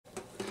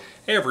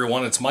Hey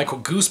everyone, it's Michael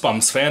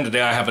GoosebumpsFan.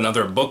 Today I have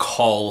another book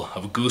haul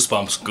of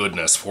Goosebumps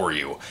goodness for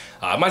you.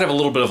 I might have a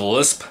little bit of a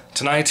lisp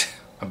tonight.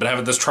 I've been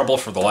having this trouble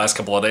for the last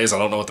couple of days. I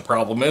don't know what the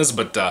problem is,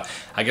 but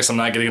I guess I'm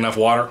not getting enough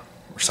water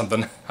or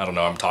something. I don't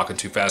know, I'm talking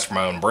too fast for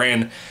my own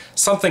brain.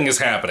 Something is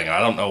happening, and I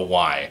don't know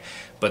why.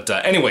 But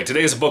anyway,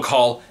 today is a book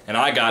haul, and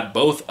I got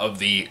both of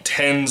the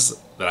 10s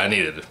that I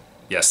needed.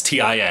 Yes,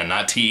 T-I-N,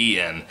 not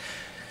T-E-N.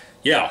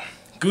 Yeah,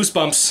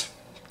 Goosebumps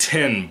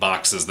 10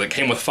 boxes that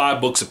came with 5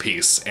 books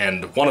apiece,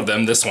 and one of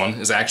them, this one,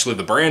 is actually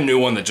the brand new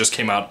one that just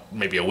came out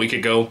maybe a week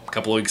ago, a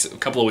couple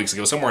of weeks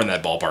ago, somewhere in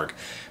that ballpark.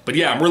 But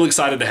yeah, I'm really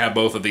excited to have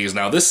both of these.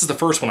 Now, this is the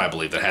first one, I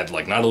believe, that had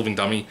like Not a Living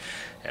Dummy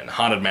and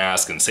Haunted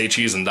Mask and Say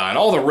Cheese and Die, and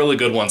all the really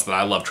good ones that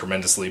I love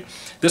tremendously.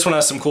 This one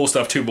has some cool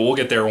stuff too, but we'll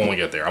get there when we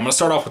get there. I'm going to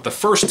start off with the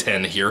first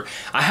 10 here.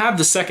 I have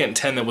the second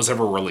 10 that was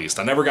ever released.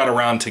 I never got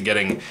around to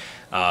getting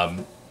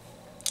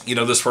you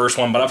know, this first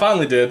one, but I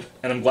finally did,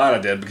 and I'm glad I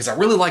did, because I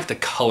really like the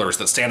colors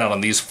that stand out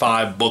on these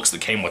 5 books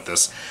that came with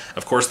this.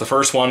 Of course, the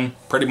first one,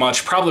 pretty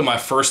much, probably my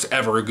first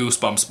ever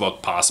Goosebumps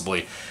book,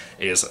 possibly,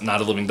 is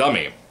Not a Living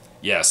Dummy.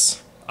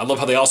 Yes. I love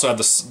how they also have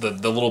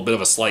the little bit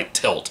of a slight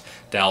tilt.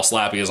 Dal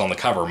Slappy is on the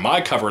cover.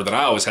 My cover that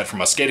I always had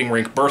from a skating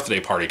rink birthday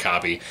party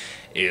copy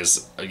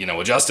is, you know,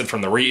 adjusted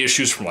from the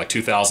reissues from like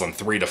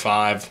 2003 to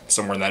 5,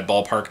 somewhere in that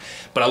ballpark.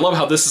 But I love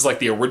how this is like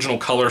the original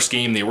color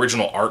scheme, the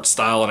original art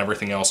style and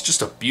everything else.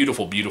 Just a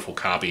beautiful, beautiful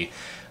copy.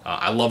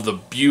 I love the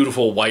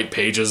beautiful white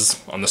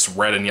pages on this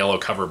red and yellow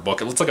cover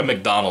book. It looks like a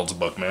McDonald's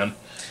book, man.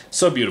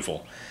 So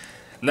beautiful.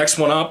 Next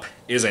one up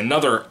is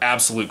another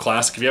absolute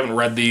classic. If you haven't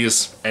read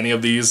these, any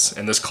of these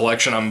in this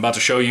collection I'm about to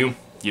show you,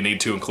 you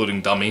need to,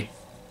 including Dummy.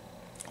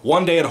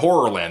 One Day at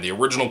Horrorland, the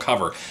original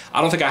cover.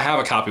 I don't think I have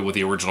a copy with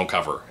the original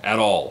cover at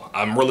all.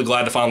 I'm really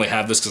glad to finally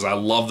have this because I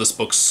love this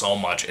book so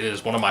much. It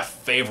is one of my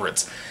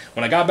favorites.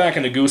 When I got back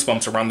into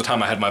Goosebumps around the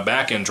time I had my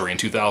back injury in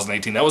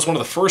 2018, that was one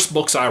of the first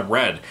books I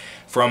read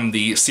from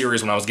the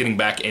series when I was getting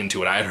back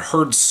into it. I had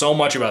heard so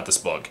much about this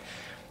book.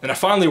 And I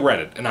finally read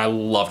it, and I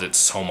loved it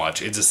so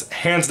much. It's just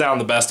hands down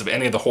the best of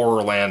any of the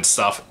Horrorland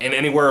stuff in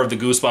anywhere of the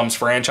Goosebumps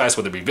franchise,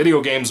 whether it be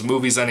video games,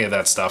 movies, any of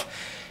that stuff.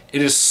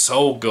 It is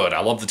so good.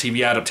 I love the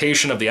TV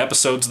adaptation of the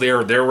episodes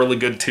there. They're really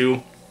good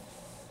too.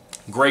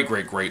 Great,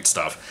 great, great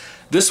stuff.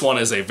 This one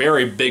is a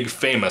very big,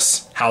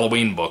 famous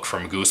Halloween book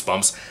from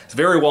Goosebumps. It's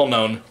very well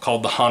known,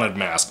 called The Haunted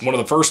Mask. One of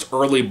the first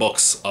early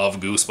books of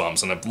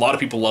Goosebumps, and a lot of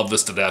people love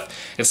this to death.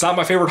 It's not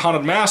my favorite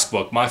Haunted Mask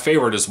book. My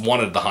favorite is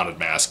Wanted the Haunted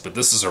Mask, but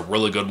this is a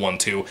really good one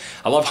too.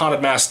 I love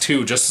Haunted Mask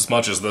 2 just as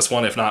much as this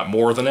one, if not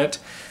more than it.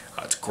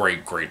 It's a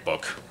great, great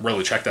book.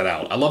 Really check that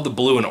out. I love the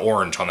blue and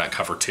orange on that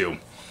cover too.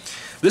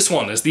 This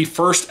one is the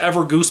first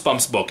ever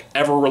Goosebumps book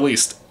ever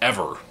released,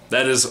 ever.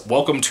 That is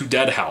Welcome to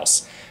Dead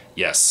House.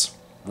 Yes.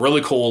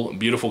 Really cool,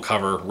 beautiful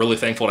cover. Really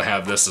thankful to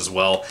have this as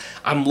well.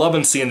 I'm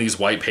loving seeing these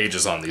white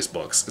pages on these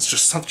books. It's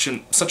just such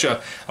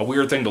a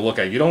weird thing to look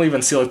at. You don't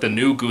even see like the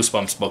new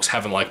Goosebumps books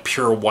having like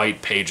pure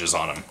white pages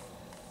on them.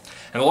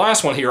 And the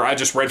last one here I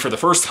just read for the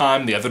first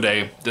time the other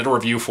day, did a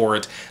review for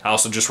it. I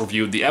also just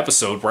reviewed the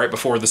episode right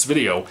before this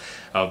video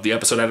of the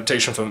episode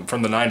adaptation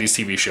from the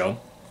 90s TV show.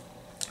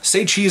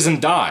 Say Cheese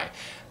and Die.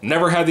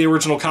 Never had the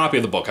original copy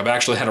of the book. I've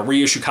actually had a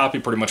reissue copy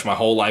pretty much my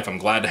whole life. I'm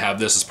glad to have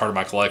this as part of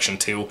my collection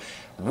too.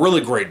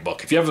 Really great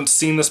book. If you haven't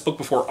seen this book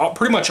before,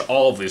 pretty much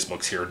all of these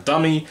books here,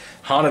 Dummy,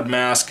 Haunted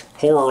Mask,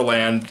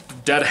 Horrorland,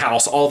 Dead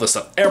House, all this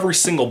stuff, every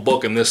single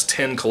book in this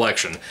 10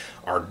 collection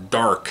are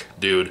dark,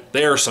 dude.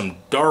 They are some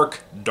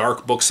dark,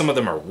 dark books. Some of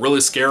them are really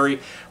scary.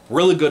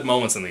 Really good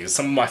moments in these.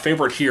 Some of my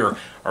favorite here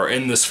are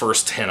in this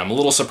first 10. I'm a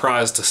little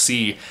surprised to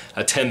see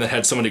a 10 that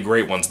had so many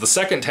great ones. The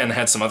second 10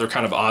 had some other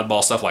kind of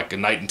oddball stuff like A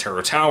Night in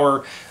Terror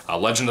Tower,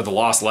 Legend of the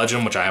Lost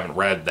Legend, which I haven't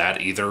read that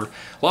either. A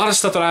lot of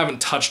stuff that I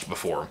haven't touched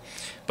before.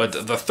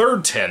 But the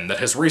third 10 that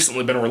has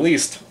recently been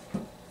released,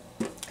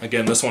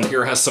 again, this one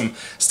here has some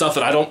stuff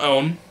that I don't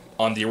own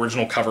on the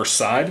original cover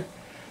side,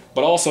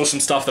 but also some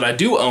stuff that I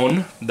do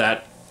own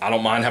that I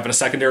don't mind having a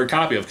secondary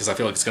copy of because I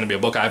feel like it's going to be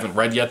a book I haven't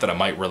read yet that I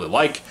might really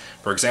like.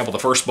 For example, the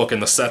first book in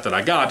the set that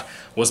I got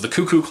was The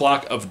Cuckoo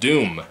Clock of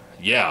Doom.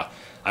 Yeah,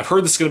 I've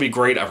heard this is going to be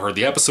great. I've heard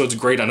the episode's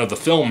great. I know the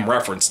film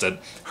referenced it.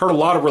 Heard a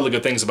lot of really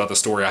good things about the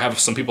story. I have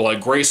some people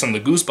like Grayson, the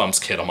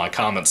Goosebumps kid, on my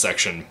comment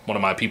section. One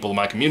of my people in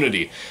my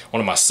community,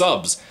 one of my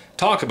subs,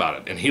 talk about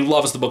it. And he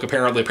loves the book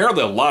apparently.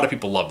 Apparently a lot of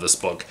people love this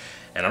book.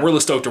 And I'm really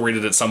stoked to read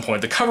it at some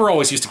point. The cover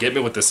always used to get me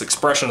with this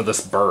expression of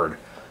this bird.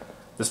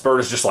 This bird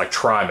is just like,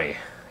 try me,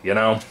 you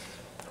know?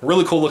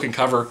 Really cool looking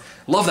cover.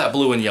 Love that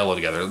blue and yellow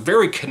together.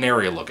 Very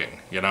canary looking,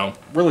 you know?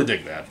 Really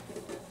dig that.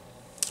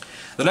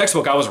 The next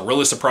book, I was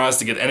really surprised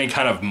to get any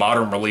kind of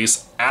modern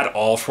release at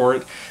all for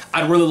it.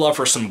 I'd really love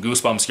for some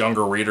Goosebumps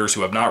younger readers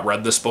who have not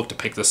read this book to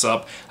pick this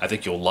up. I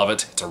think you'll love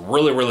it. It's a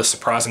really, really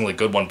surprisingly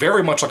good one.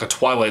 Very much like a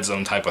Twilight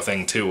Zone type of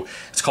thing, too.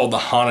 It's called The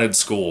Haunted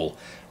School.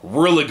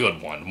 Really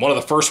good one. One of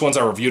the first ones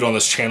I reviewed on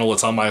this channel.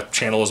 It's on my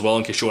channel as well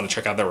in case you want to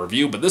check out that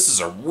review. But this is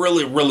a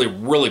really, really,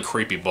 really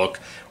creepy book.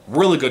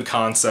 Really good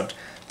concept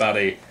about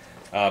a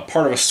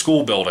part of a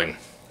school building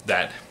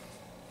that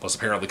was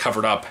apparently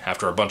covered up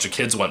after a bunch of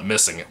kids went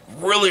missing.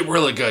 Really,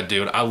 really good,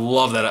 dude. I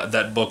love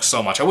that book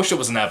so much. I wish it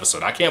was an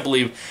episode. I can't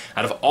believe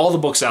out of all the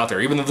books out there,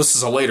 even though this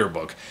is a later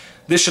book,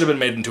 this should have been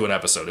made into an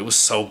episode. It was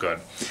so good.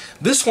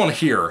 This one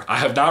here, I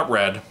have not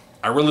read.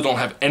 I really don't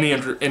have any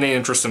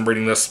interest in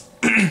reading this.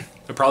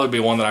 It'll probably be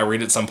one that I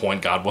read at some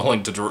point, God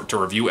willing, to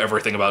review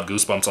everything about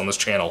Goosebumps on this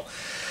channel.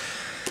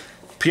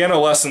 Piano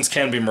Lessons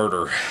Can Be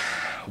Murder.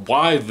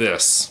 Why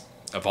this,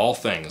 of all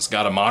things,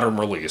 got a modern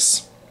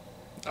release,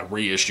 a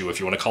reissue if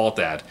you want to call it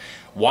that.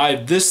 Why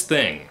this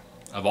thing,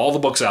 of all the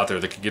books out there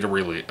that could get a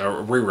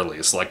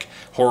re-release, like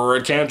Horror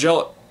at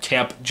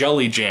Camp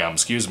Jelly Jam,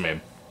 excuse me.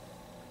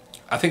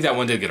 I think that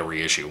one did get a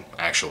reissue,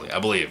 actually, I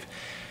believe.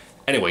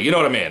 Anyway, you know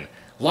what I mean.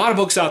 A lot of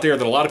books out there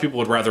that a lot of people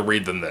would rather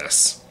read than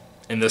this,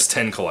 in this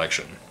 10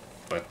 collection.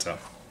 But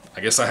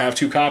I guess I have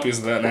 2 copies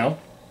of that now.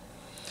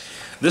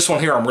 This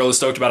one here I'm really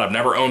stoked about. I've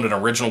never owned an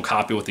original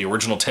copy with the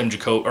original Tim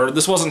Jacobus, or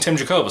this wasn't Tim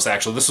Jacobus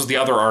actually, this was the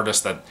other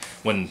artist that,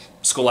 when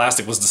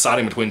Scholastic was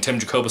deciding between Tim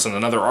Jacobus and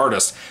another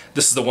artist,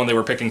 this is the one they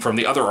were picking from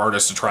the other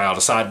artist to try out,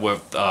 aside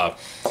with,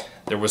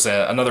 there was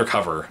another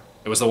cover.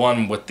 It was the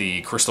one with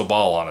the crystal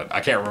ball on it.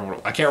 I can't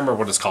remember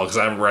what it's called because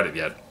I haven't read it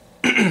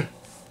yet.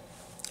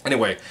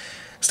 Anyway,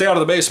 Stay Out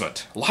of the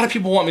Basement. A lot of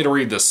people want me to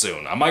read this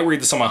soon. I might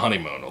read this on my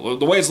honeymoon.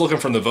 The way it's looking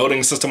from the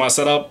voting system I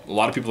set up, a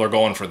lot of people are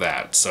going for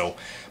that, so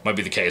might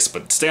be the case.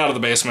 But Stay Out of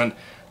the Basement,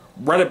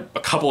 read it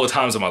a couple of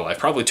times in my life,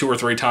 probably 2 or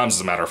 3 times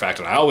as a matter of fact,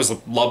 and I always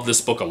love this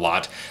book a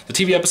lot. The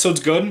TV episode's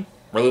good,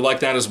 really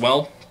like that as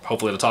well.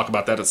 Hopefully to talk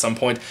about that at some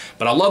point.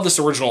 But I love this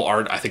original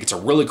art. I think it's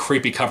a really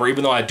creepy cover,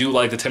 even though I do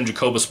like the Tim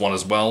Jacobus one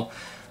as well.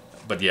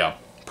 But yeah,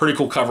 pretty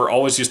cool cover.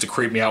 Always used to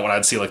creep me out when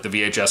I'd see like the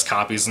VHS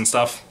copies and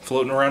stuff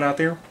floating around out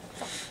there.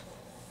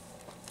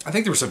 I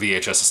think there was a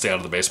VHS of Stay Out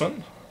of the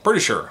Basement. Pretty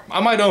sure. I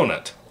might own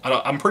it.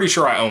 I'm pretty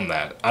sure I own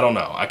that. I don't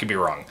know. I could be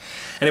wrong.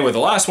 Anyway, the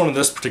last one in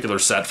this particular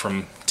set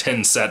from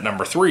 10 set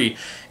number 3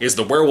 is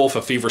The Werewolf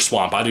of Fever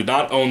Swamp. I do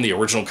not own the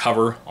original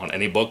cover on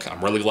any book.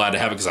 I'm really glad to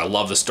have it because I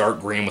love this dark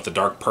green with the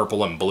dark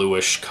purple and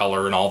bluish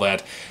color and all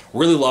that.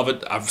 Really love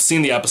it. I've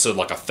seen the episode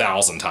like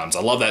 1,000 times.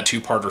 I love that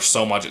 2-parter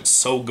so much. It's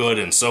so good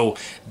and so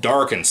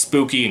dark and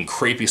spooky and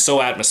creepy,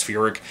 so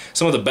atmospheric.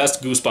 Some of the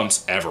best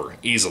Goosebumps ever,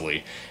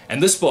 easily.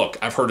 And this book,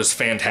 I've heard, is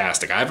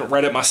fantastic. I haven't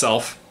read it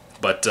myself,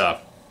 but I'm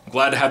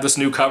glad to have this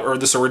new cover, or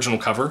this original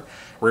cover,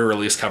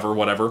 re-release cover,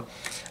 whatever.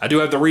 I do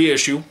have the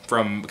reissue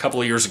from a couple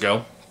of years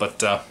ago,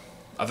 but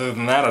other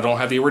than that, I don't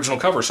have the original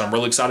cover, so I'm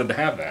really excited to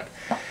have that.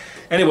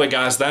 Anyway,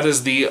 guys, that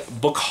is the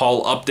book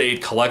haul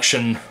update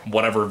collection,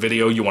 whatever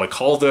video you want to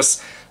call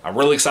this. I'm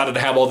really excited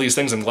to have all these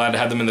things. I'm glad to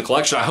have them in the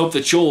collection. I hope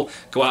that you'll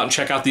go out and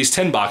check out these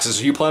 10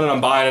 boxes. Are you planning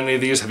on buying any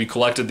of these? Have you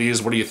collected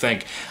these? What do you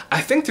think? I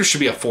think there should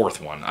be a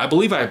 4th one. I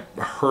believe I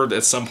heard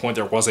at some point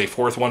there was a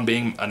 4th one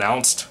being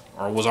announced,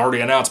 or was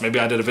already announced. Maybe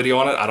I did a video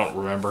on it. I don't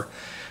remember.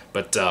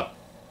 But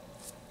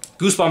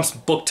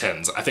Goosebumps book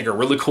 10s, I think, are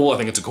really cool. I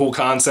think it's a cool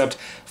concept.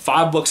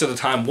 5 books at a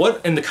time.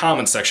 What, in the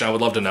comments section, I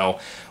would love to know,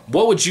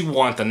 what would you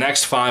want the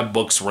next 5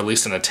 books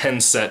released in a 10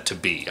 set to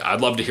be?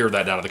 I'd love to hear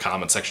that down in the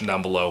comment section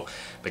down below,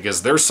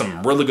 because there's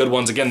some really good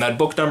ones. Again, that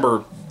book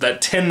number,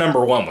 that 10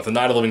 number 1 with the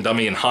Night of the Living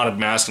Dummy and Haunted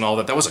Mask and all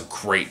that, that was a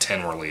great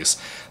 10 release.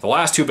 The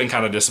last 2 have been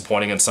kind of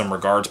disappointing in some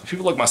regards, but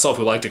people like myself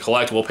who like to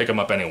collect will pick them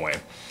up anyway.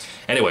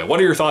 Anyway, what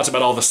are your thoughts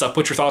about all this stuff?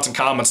 Put your thoughts in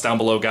comments down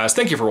below, guys.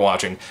 Thank you for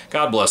watching.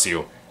 God bless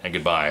you, and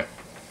goodbye.